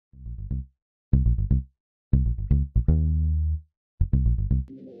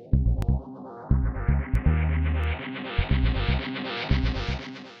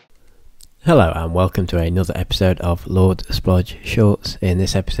Hello and welcome to another episode of Lord Splodge Shorts. In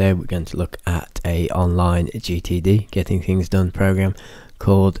this episode we're going to look at a online GTD, Getting Things Done program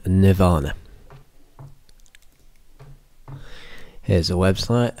called Nirvana. Here's a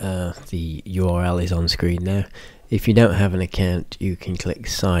website, the URL is on screen now. If you don't have an account you can click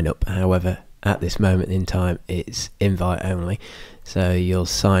sign up, however at this moment in time it's invite only, so you'll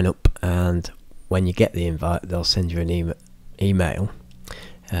sign up and when you get the invite they'll send you an email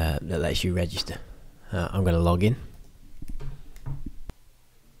that lets you register. I'm going to log in.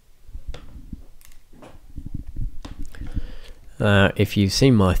 If you've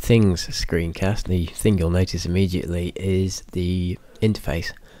seen my things screencast, the thing you'll notice immediately is the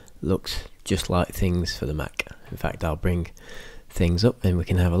interface looks just like things for the Mac. In fact, I'll bring things up and we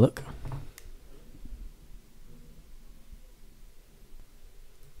can have a look.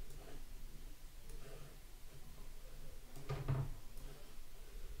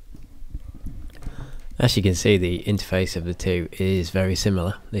 As you can see, the interface of the two is very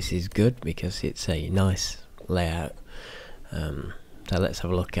similar. This is good because it's a nice layout. So let's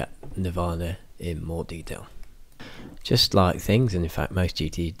have a look at Nirvana in more detail. Just like things, and in fact most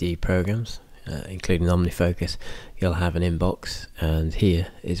GTD programs, including OmniFocus, you'll have an inbox, and here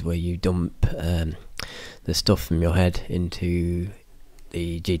is where you dump the stuff from your head into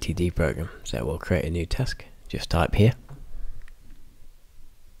the GTD program. So we'll create a new task. Just type here.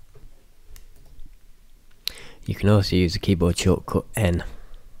 You can also use the keyboard shortcut N.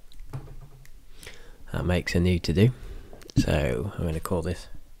 That makes a new to do. So I'm going to call this.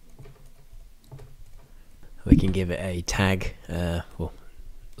 We can give it a tag. We'll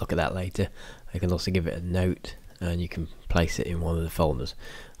look at that later. I can also give it a note, and you can place it in one of the folders.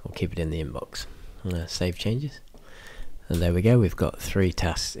 I'll keep it in the inbox. Save changes. And there we go. We've got 3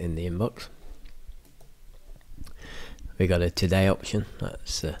 tasks in the inbox. We got a today option.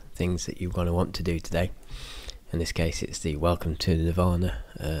 That's things that you're going to want to do today. In this case it's the welcome to Nirvana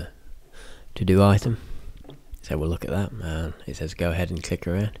to do item. So we'll look at that, and it says go ahead and click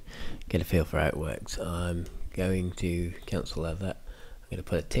around, get a feel for how it works. I'm going to cancel that. I'm going to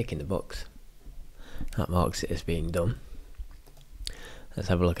put a tick in the box. That marks it as being done. Let's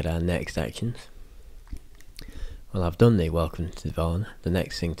have a look at our next actions. Well, I've done the welcome to Nirvana. The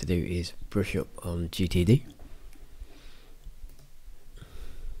next thing to do is brush up on GTD.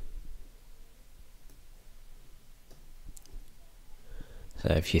 So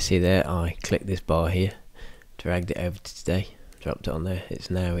if you see there, I clicked this bar here, dragged it over to today, dropped it on there.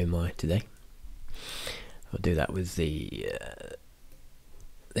 It's now in my today. I'll do that with the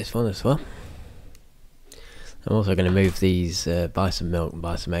this one as well. I'm also going to move these buy some milk and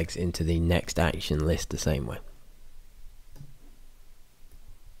buy some eggs into the next action list the same way.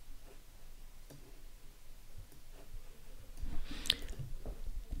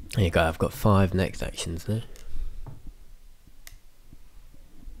 There you go. I've got 5 next actions there.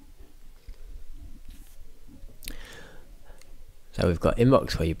 So we've got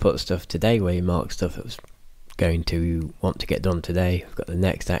inbox where you put stuff today, where you mark stuff that was going to want to get done today. We've got the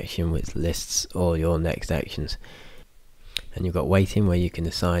next action which lists all your next actions. And you've got waiting where you can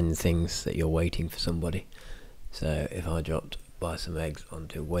assign things that you're waiting for somebody. So if I dropped buy some eggs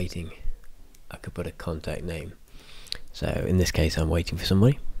onto waiting, I could put a contact name. So in this case I'm waiting for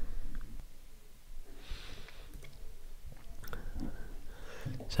somebody.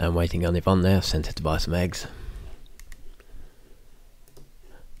 So I'm waiting on Yvonne there, I've sent her to buy some eggs.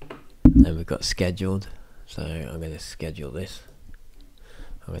 Then we've got scheduled, so I'm going to schedule this.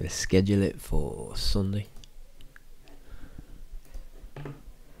 I'm going to schedule it for Sunday.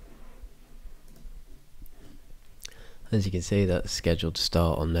 As you can see, that's scheduled to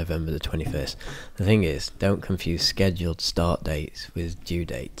start on November the 21st. The thing is, don't confuse scheduled start dates with due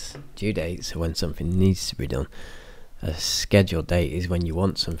dates. Due dates are when something needs to be done. A scheduled date is when you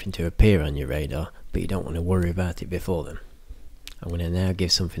want something to appear on your radar, but you don't want to worry about it before then. I'm going to now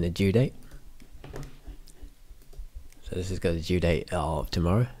give something a due date. So this has got a due date of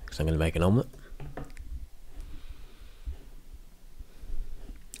tomorrow, because I'm going to make an omelette.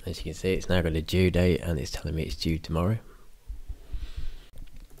 As you can see, it's now got a due date and it's telling me it's due tomorrow.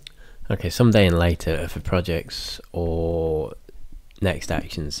 Okay, someday and later are for projects or next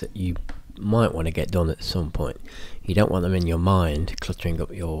actions that you might want to get done at some point. You don't want them in your mind cluttering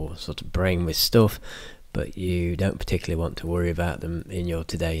up your sort of brain with stuff, but you don't particularly want to worry about them in your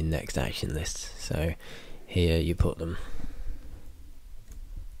today and next action lists. So here you put them.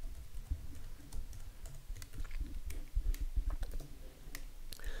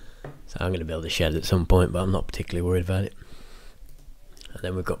 So I'm going to build a shed at some point, but I'm not particularly worried about it. And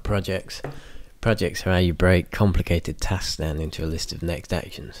then we've got projects. Projects are how you break complicated tasks down into a list of next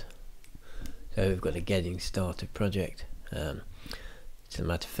actions. So we've got a getting started project. So I'm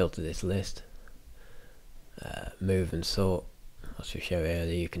going to filter this list, move and sort. As we showed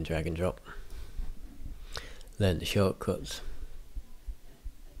earlier, you can drag and drop. Learn the shortcuts,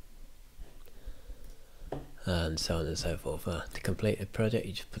 and so on and so forth. To complete a project,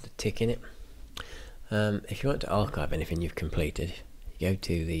 you just put a tick in it. If you want to archive anything you've completed, you go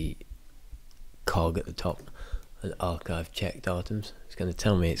to the cog at the top and archive checked items. It's going to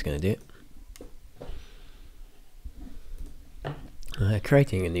tell me it's going to do it.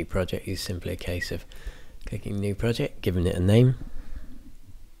 Creating a new project is simply a case of clicking new project, giving it a name.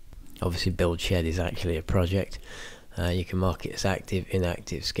 Obviously build shed is actually a project. You can mark it as active,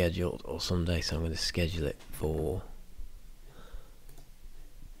 inactive, scheduled or someday, so I'm going to schedule it for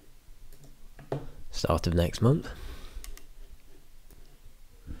start of next month.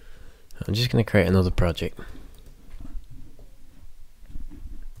 I'm just going to create another project.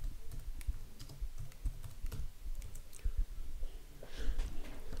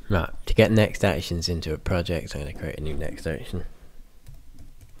 Right, to get next actions into a project, I'm going to create a new next action.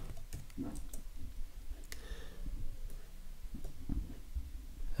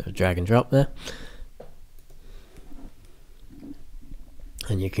 So drag and drop there.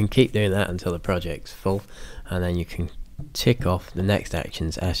 And you can keep doing that until the project's full, and then you can tick off the next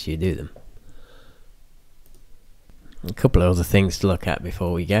actions as you do them. A couple of other things to look at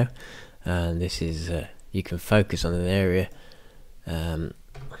before we go, and this is you can focus on an area.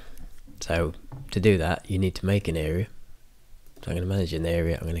 So to do that, you need to make an area. So I'm going to manage an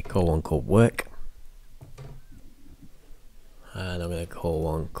area. I'm going to call one called work, and I'm going to call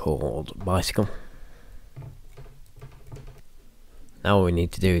one called bicycle. Now all we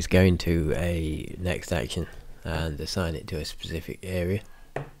need to do is go into a next action and assign it to a specific area.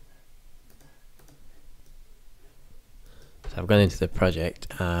 So I've gone into the project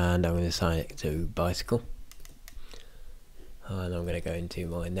and I'm going to assign it to bicycle. And I'm going to go into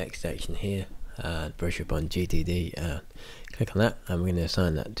my next action here and brush up on GTD and click on that. I'm going to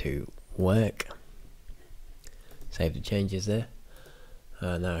assign that to work. Save the changes there.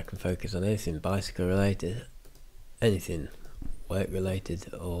 Now I can focus on anything bicycle related, anything work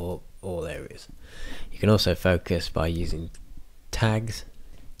related, or all areas. You can also focus by using tags.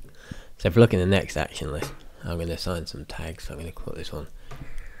 So if we look in the next action list, I'm going to assign some tags. So I'm going to call this one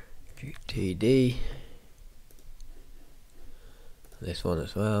GTD. This one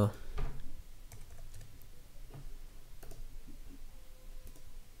as well.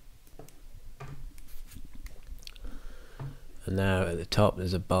 And now at the top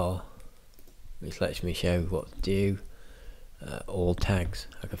there's a bar which lets me show what's due. All tags.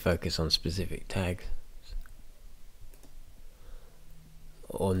 I can focus on specific tags,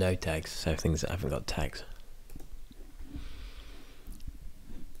 or no tags, so things that haven't got tags.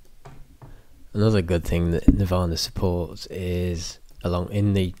 Another good thing that Nirvana supports is, along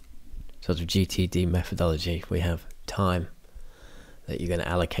in the sort of GTD methodology, we have time that you're going to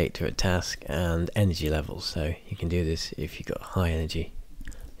allocate to a task and energy levels. So you can do this if you've got high energy,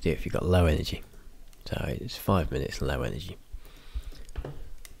 do it if you've got low energy. So it's 5 minutes low energy.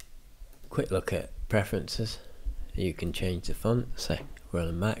 Quick look at preferences. You can change the font. So we're on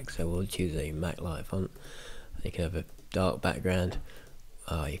a Mac, so we'll choose a Mac Light font. You can have a dark background.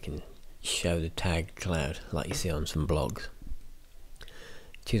 You can show the tag cloud like you see on some blogs.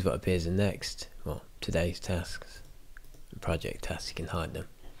 Choose what appears in next. Well, today's tasks and project tasks, you can hide them.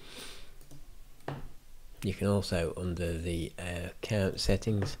 You can also, under the account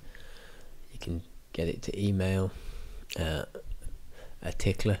settings, you can get it to email a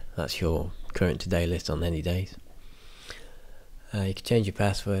tickler. That's your current today list on any days. You can change your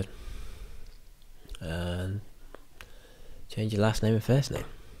password and change your last name and first name.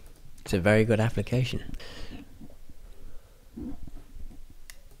 It's a very good application.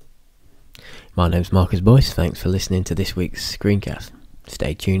 My name's Marcus Boyce. Thanks for listening to this week's screencast.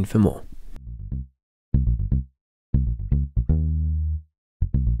 Stay tuned for more.